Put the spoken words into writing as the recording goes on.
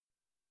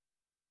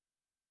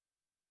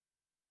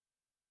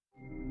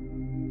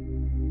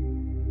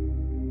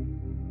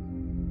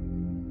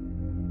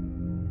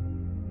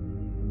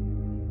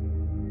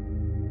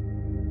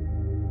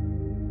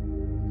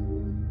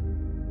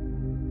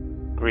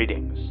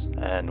Greetings,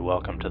 and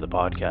welcome to the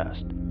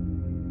podcast.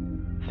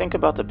 Think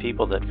about the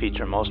people that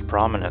feature most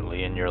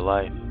prominently in your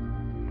life.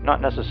 Not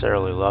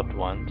necessarily loved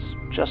ones,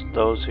 just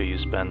those who you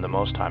spend the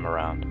most time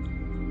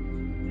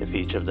around. If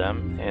each of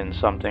them, in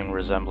something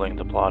resembling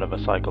the plot of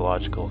a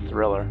psychological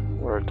thriller,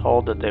 were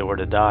told that they were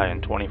to die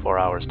in 24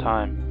 hours'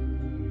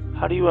 time,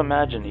 how do you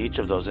imagine each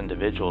of those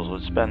individuals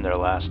would spend their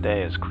last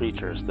day as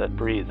creatures that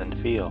breathe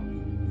and feel?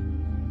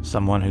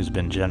 Someone who's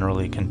been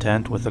generally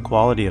content with the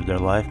quality of their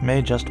life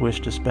may just wish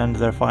to spend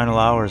their final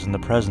hours in the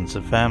presence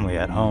of family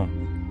at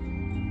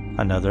home.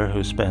 Another,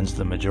 who spends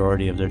the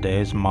majority of their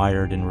days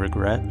mired in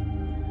regret,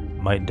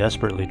 might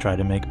desperately try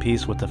to make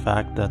peace with the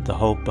fact that the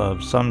hope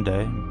of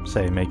someday,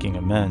 say making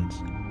amends,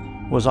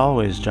 was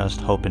always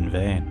just hope in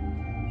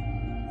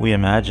vain. We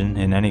imagine,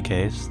 in any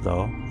case,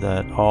 though,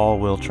 that all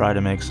will try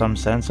to make some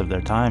sense of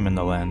their time in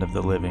the land of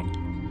the living.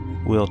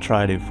 Will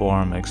try to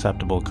form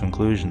acceptable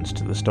conclusions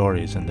to the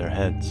stories in their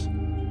heads.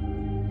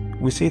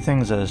 We see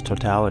things as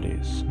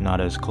totalities, not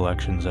as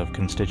collections of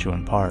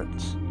constituent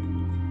parts.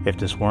 If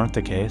this weren't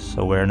the case,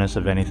 awareness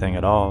of anything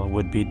at all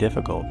would be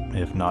difficult,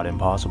 if not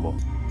impossible.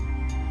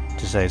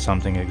 To say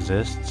something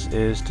exists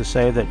is to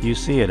say that you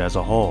see it as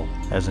a whole,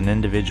 as an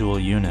individual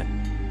unit.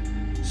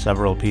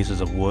 Several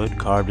pieces of wood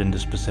carved into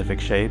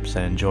specific shapes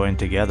and joined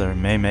together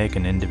may make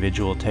an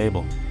individual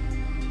table.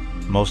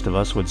 Most of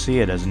us would see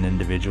it as an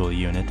individual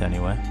unit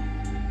anyway.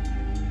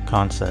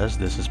 Kant says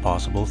this is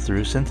possible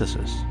through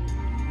synthesis.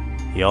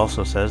 He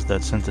also says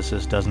that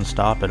synthesis doesn't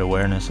stop at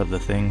awareness of the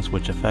things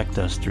which affect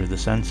us through the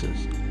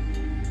senses.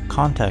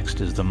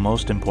 Context is the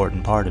most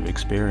important part of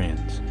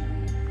experience.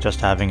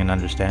 Just having an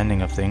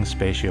understanding of things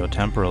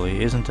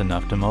spatio-temporally isn't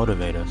enough to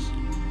motivate us.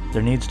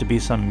 There needs to be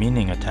some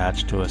meaning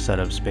attached to a set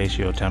of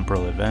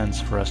spatio-temporal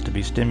events for us to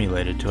be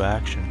stimulated to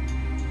action.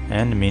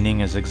 And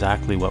meaning is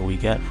exactly what we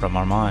get from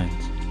our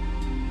minds.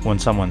 When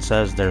someone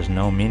says there's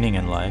no meaning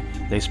in life,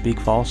 they speak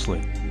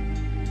falsely.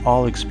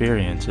 All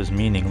experience is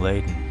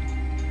meaning-laden.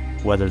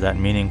 Whether that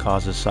meaning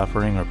causes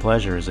suffering or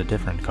pleasure is a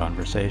different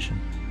conversation.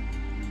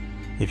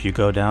 If you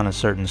go down a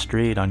certain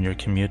street on your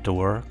commute to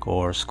work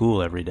or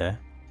school every day,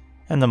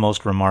 and the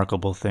most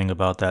remarkable thing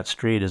about that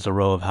street is a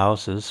row of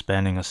houses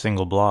spanning a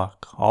single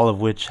block, all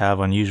of which have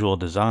unusual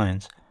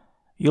designs,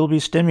 you'll be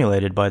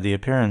stimulated by the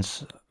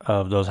appearance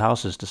of those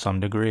houses to some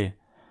degree.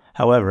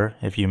 However,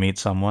 if you meet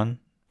someone,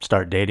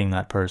 start dating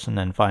that person,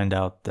 and find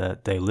out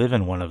that they live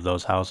in one of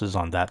those houses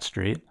on that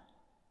street,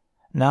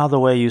 now the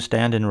way you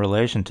stand in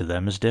relation to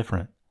them is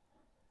different.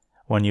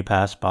 When you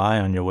pass by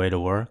on your way to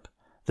work,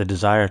 the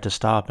desire to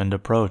stop and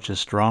approach is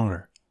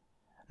stronger.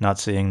 Not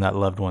seeing that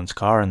loved one's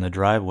car in the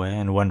driveway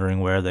and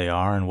wondering where they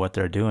are and what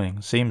they're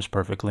doing seems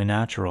perfectly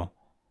natural.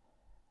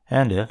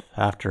 And if,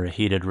 after a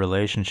heated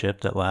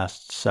relationship that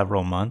lasts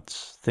several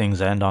months,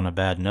 things end on a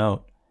bad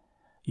note,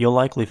 you'll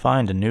likely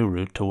find a new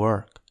route to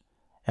work.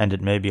 And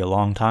it may be a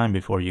long time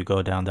before you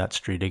go down that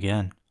street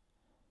again.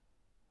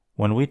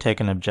 When we take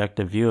an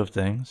objective view of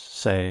things,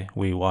 say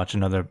we watch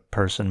another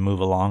person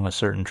move along a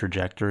certain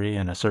trajectory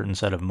in a certain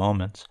set of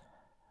moments,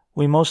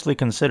 we mostly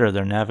consider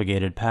their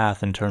navigated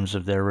path in terms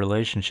of their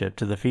relationship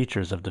to the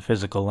features of the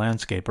physical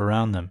landscape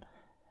around them,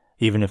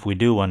 even if we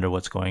do wonder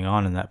what's going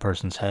on in that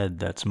person's head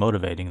that's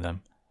motivating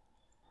them.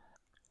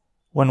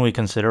 When we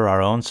consider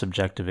our own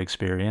subjective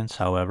experience,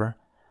 however,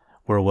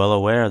 we're well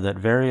aware that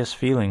various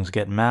feelings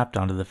get mapped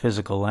onto the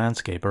physical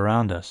landscape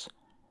around us,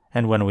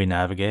 and when we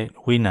navigate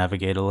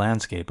a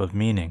landscape of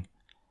meaning.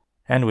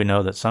 And we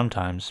know that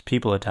sometimes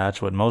people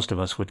attach what most of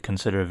us would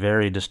consider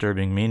very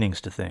disturbing meanings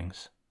to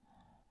things.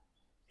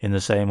 In the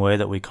same way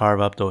that we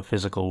carve up the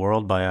physical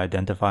world by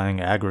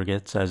identifying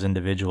aggregates as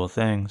individual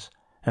things,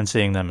 and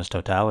seeing them as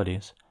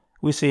totalities,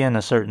 we see in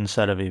a certain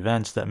set of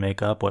events that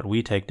make up what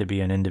we take to be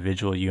an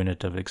individual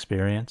unit of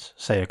experience,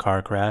 say a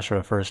car crash or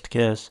a first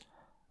kiss,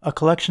 a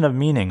collection of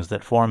meanings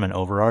that form an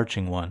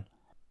overarching one.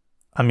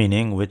 A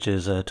meaning which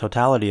is a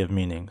totality of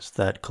meanings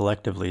that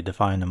collectively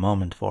define a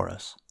moment for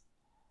us.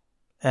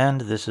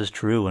 And this is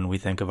true when we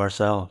think of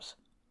ourselves.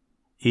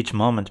 Each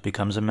moment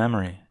becomes a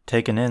memory,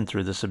 taken in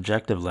through the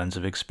subjective lens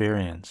of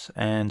experience,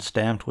 and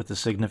stamped with the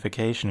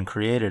signification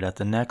created at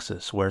the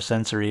nexus where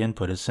sensory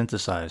input is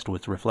synthesized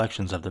with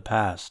reflections of the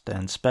past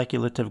and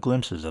speculative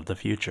glimpses of the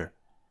future.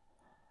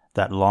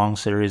 That long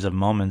series of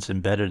moments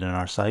embedded in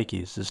our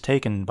psyches is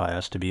taken by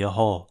us to be a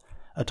whole,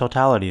 a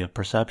totality of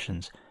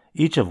perceptions,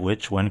 each of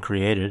which, when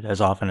created, as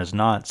often as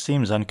not,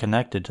 seems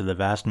unconnected to the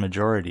vast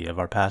majority of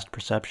our past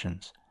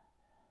perceptions.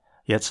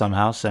 Yet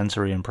somehow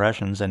sensory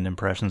impressions and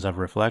impressions of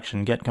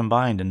reflection get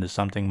combined into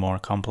something more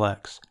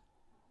complex.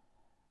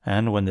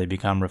 And when they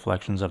become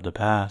reflections of the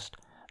past,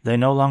 they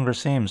no longer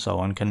seem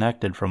so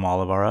unconnected from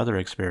all of our other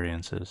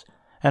experiences,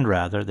 and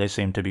rather they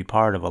seem to be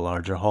part of a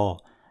larger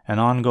whole, an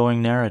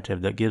ongoing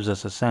narrative that gives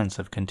us a sense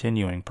of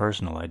continuing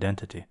personal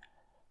identity.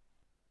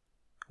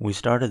 We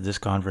started this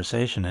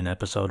conversation in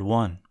episode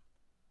 1.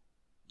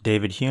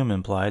 David Hume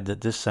implied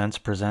that this sense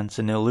presents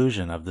an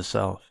illusion of the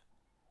self,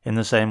 in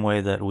the same way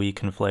that we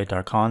conflate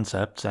our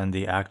concepts and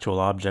the actual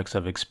objects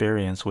of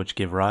experience which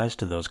give rise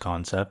to those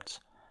concepts.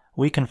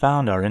 we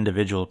confound our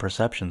individual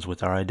perceptions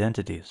with our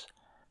identities.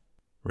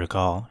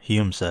 Recall,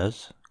 Hume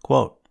says,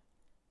 quote,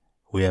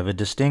 "We have a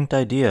distinct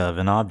idea of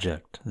an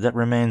object that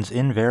remains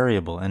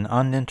invariable and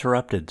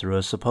uninterrupted through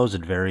a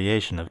supposed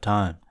variation of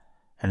time,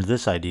 and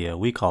this idea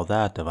we call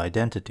that of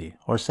identity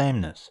or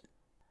sameness.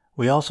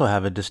 We also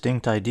have a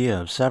distinct idea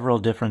of several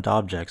different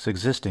objects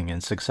existing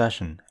in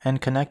succession and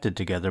connected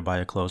together by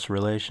a close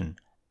relation,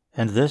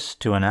 and this,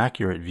 to an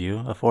accurate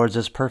view, affords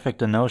as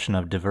perfect a notion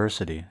of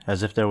diversity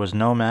as if there was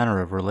no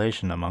manner of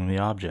relation among the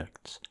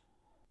objects.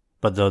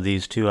 But though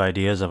these two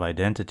ideas of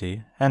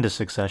identity and a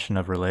succession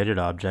of related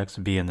objects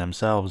be in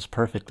themselves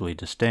perfectly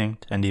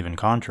distinct and even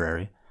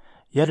contrary,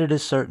 yet it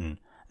is certain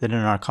that in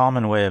our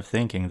common way of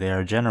thinking they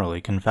are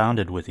generally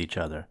confounded with each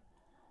other.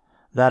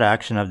 That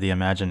action of the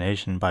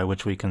imagination by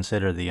which we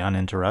consider the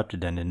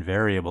uninterrupted and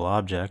invariable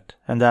object,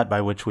 and that by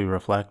which we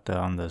reflect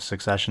on the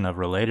succession of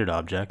related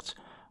objects,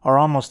 are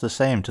almost the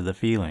same to the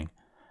feeling,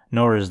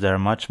 nor is there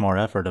much more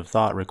effort of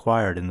thought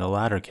required in the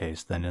latter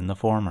case than in the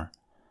former.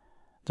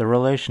 The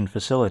relation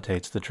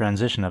facilitates the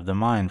transition of the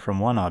mind from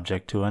one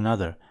object to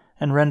another,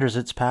 and renders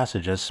its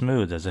passage as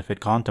smooth as if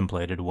it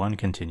contemplated one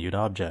continued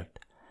object.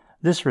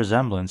 This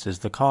resemblance is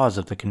the cause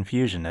of the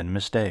confusion and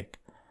mistake,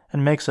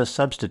 and makes us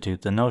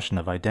substitute the notion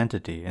of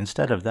identity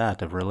instead of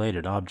that of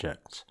related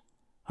objects."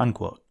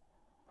 Unquote.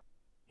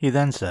 He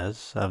then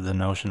says of the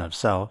notion of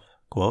self,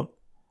 quote,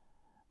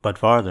 "But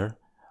farther,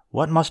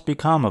 what must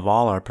become of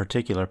all our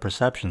particular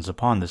perceptions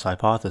upon this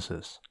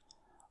hypothesis?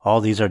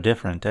 All these are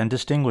different and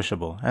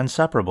distinguishable and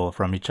separable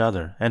from each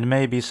other, and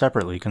may be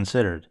separately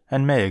considered,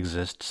 and may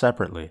exist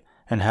separately,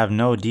 and have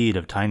no deed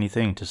of tiny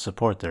thing to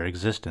support their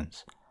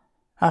existence.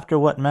 After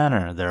what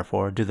manner,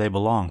 therefore, do they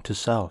belong to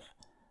self?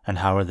 And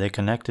how are they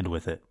connected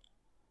with it?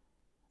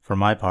 For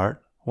my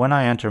part, when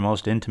I enter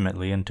most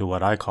intimately into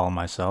what I call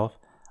myself,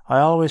 I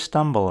always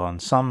stumble on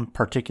some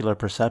particular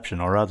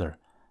perception or other,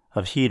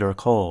 of heat or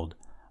cold,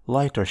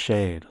 light or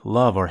shade,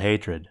 love or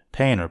hatred,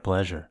 pain or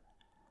pleasure.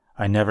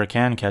 I never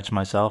can catch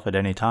myself at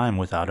any time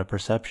without a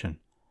perception.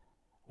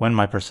 When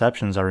my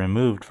perceptions are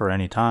removed for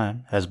any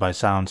time, as by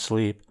sound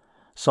sleep,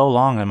 so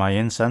long am I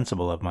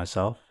insensible of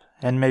myself,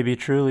 and may be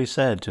truly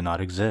said to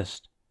not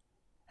exist.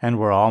 And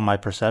were all my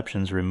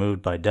perceptions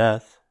removed by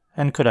death,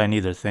 and could I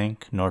neither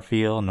think, nor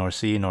feel, nor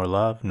see, nor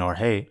love, nor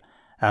hate,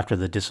 after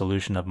the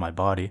dissolution of my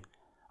body,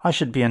 I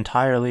should be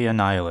entirely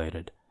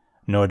annihilated,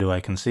 nor do I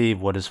conceive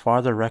what is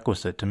farther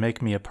requisite to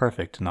make me a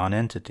perfect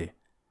nonentity.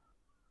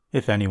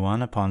 If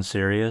anyone, upon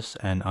serious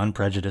and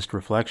unprejudiced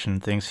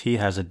reflection, thinks he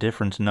has a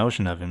different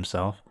notion of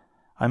himself,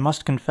 I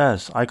must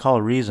confess I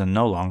call reason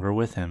no longer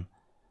with him.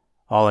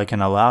 All I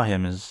can allow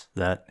him is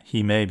that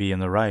he may be in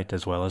the right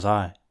as well as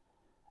I,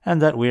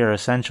 and that we are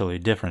essentially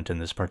different in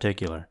this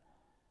particular.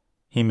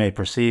 He may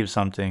perceive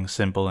something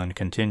simple and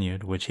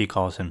continued, which he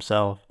calls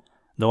himself,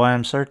 though I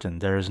am certain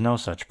there is no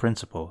such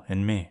principle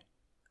in me."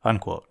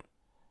 Unquote.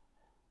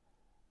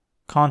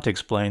 Kant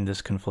explained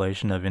this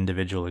conflation of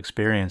individual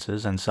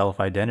experiences and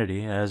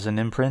self-identity as an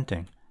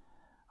imprinting.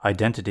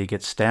 Identity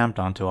gets stamped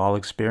onto all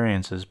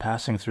experiences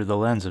passing through the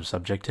lens of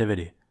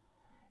subjectivity.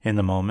 In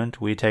the moment,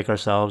 we take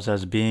ourselves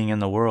as being in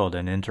the world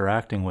and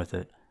interacting with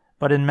it,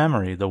 but in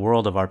memory the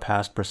world of our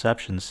past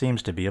perceptions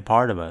seems to be a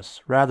part of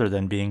us, rather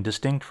than being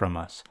distinct from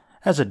us,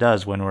 as it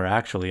does when we're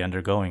actually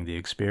undergoing the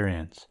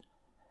experience.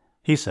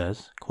 He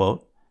says,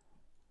 quote,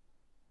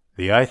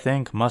 "The I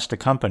think must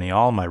accompany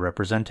all my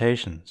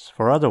representations,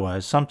 for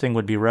otherwise something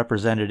would be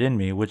represented in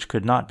me which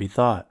could not be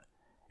thought.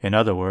 In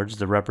other words,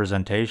 the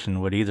representation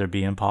would either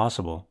be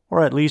impossible,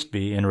 or at least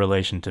be, in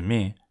relation to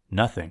me,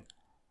 nothing.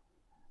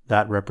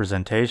 That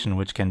representation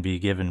which can be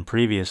given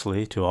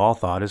previously to all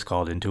thought is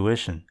called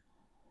intuition.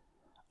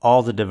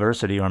 All the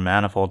diversity or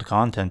manifold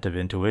content of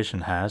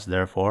intuition has,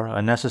 therefore,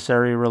 a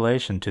necessary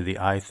relation to the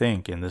I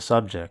think in the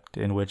subject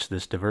in which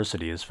this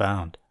diversity is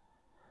found.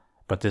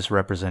 But this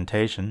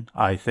representation,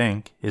 I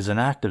think, is an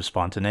act of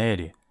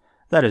spontaneity.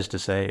 That is to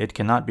say, it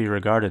cannot be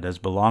regarded as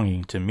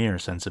belonging to mere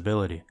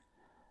sensibility.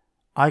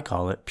 I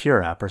call it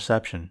pure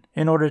apperception,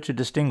 in order to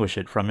distinguish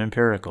it from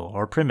empirical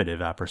or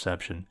primitive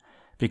apperception,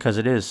 because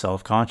it is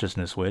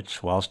self-consciousness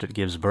which, whilst it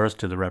gives birth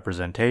to the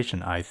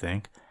representation, I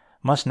think,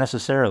 must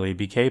necessarily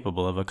be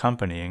capable of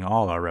accompanying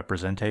all our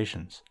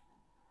representations.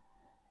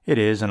 It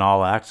is in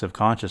all acts of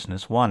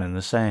consciousness one and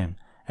the same,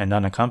 and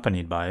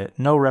unaccompanied by it,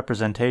 no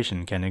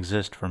representation can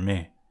exist for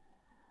me.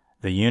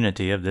 The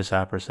unity of this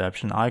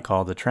apperception I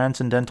call the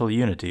transcendental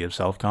unity of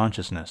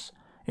self-consciousness,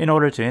 in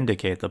order to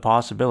indicate the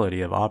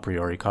possibility of a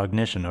priori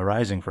cognition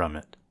arising from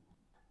it.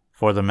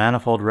 For the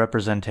manifold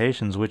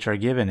representations which are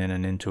given in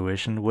an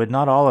intuition would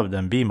not all of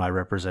them be my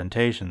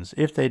representations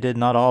if they did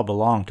not all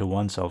belong to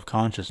one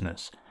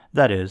self-consciousness,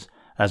 that is,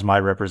 as my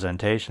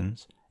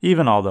representations,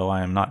 even although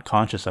I am not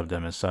conscious of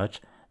them as such,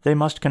 they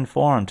must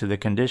conform to the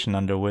condition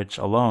under which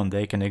alone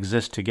they can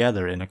exist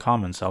together in a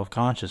common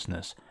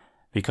self-consciousness,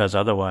 because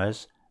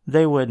otherwise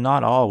they would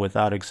not all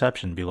without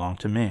exception belong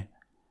to me.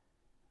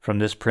 From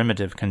this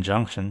primitive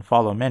conjunction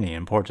follow many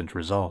important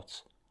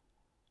results.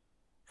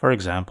 For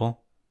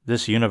example,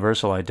 this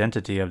universal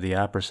identity of the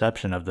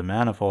apperception of the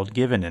manifold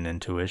given in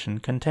intuition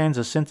contains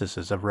a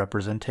synthesis of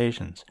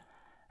representations,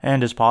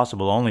 and is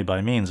possible only by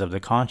means of the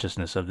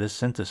consciousness of this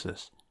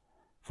synthesis.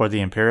 For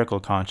the empirical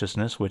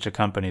consciousness which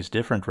accompanies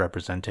different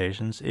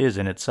representations is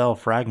in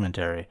itself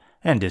fragmentary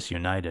and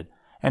disunited,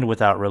 and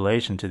without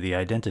relation to the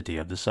identity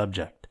of the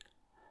subject.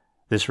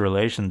 This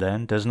relation,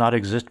 then, does not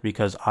exist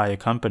because I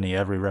accompany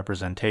every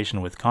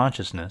representation with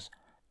consciousness,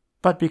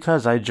 but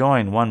because I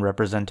join one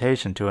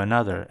representation to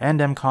another and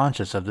am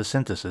conscious of the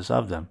synthesis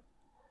of them.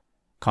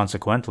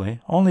 Consequently,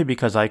 only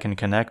because I can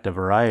connect a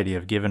variety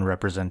of given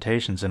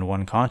representations in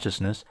one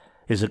consciousness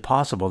is it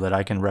possible that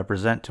I can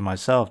represent to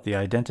myself the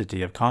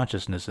identity of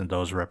consciousness in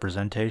those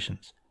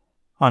representations."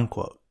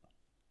 Unquote.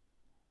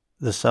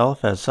 The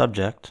self as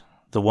subject,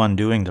 the one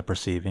doing the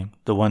perceiving,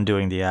 the one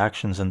doing the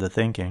actions and the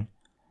thinking,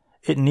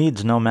 it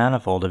needs no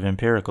manifold of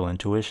empirical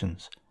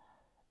intuitions.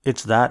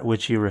 It's that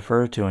which you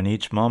refer to in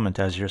each moment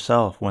as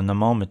yourself when the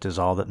moment is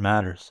all that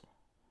matters.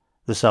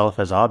 The self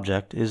as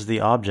object is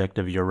the object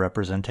of your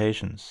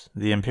representations,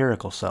 the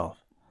empirical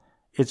self.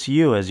 It's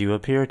you as you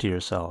appear to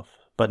yourself,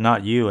 but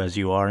not you as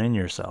you are in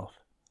yourself.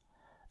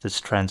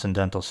 This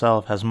transcendental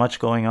self has much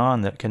going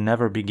on that can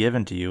never be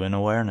given to you in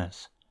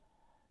awareness.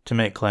 To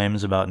make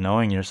claims about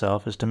knowing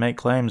yourself is to make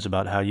claims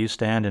about how you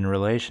stand in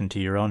relation to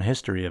your own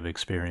history of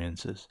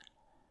experiences.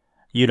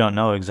 You don't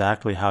know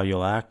exactly how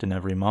you'll act in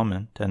every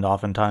moment, and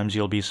oftentimes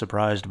you'll be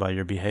surprised by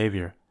your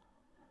behavior.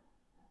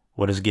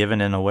 What is given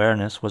in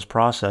awareness was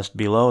processed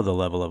below the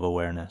level of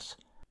awareness.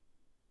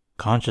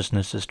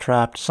 Consciousness is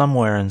trapped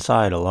somewhere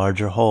inside a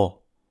larger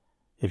whole.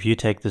 If you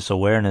take this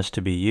awareness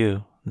to be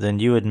you, then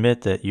you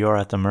admit that you're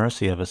at the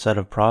mercy of a set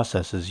of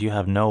processes you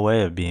have no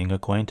way of being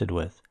acquainted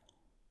with.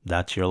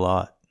 That's your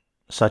lot.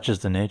 Such is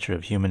the nature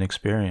of human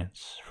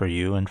experience, for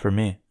you and for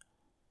me.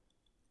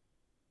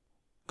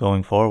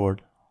 Going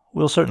forward,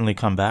 we'll certainly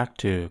come back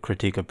to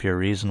Critique of Pure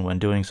Reason when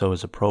doing so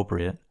is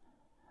appropriate,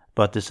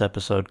 but this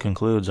episode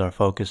concludes our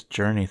focused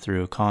journey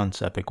through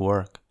Kant's epic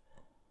work.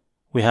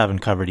 We haven't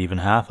covered even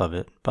half of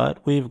it,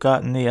 but we've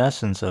gotten the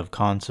essence of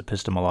Kant's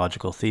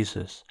epistemological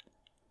thesis.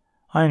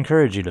 I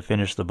encourage you to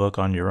finish the book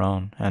on your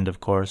own, and of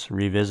course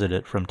revisit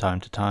it from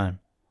time to time.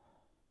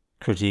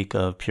 Critique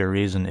of Pure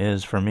Reason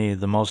is, for me,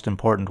 the most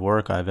important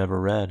work I've ever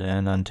read,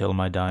 and until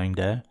my dying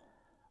day,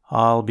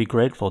 I'll be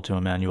grateful to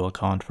Immanuel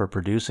Kant for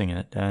producing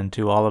it, and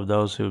to all of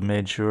those who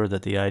made sure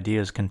that the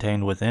ideas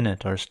contained within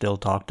it are still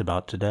talked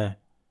about today.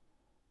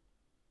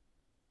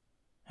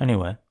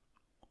 Anyway,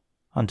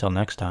 until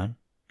next time,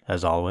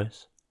 as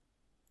always,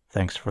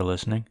 thanks for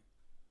listening.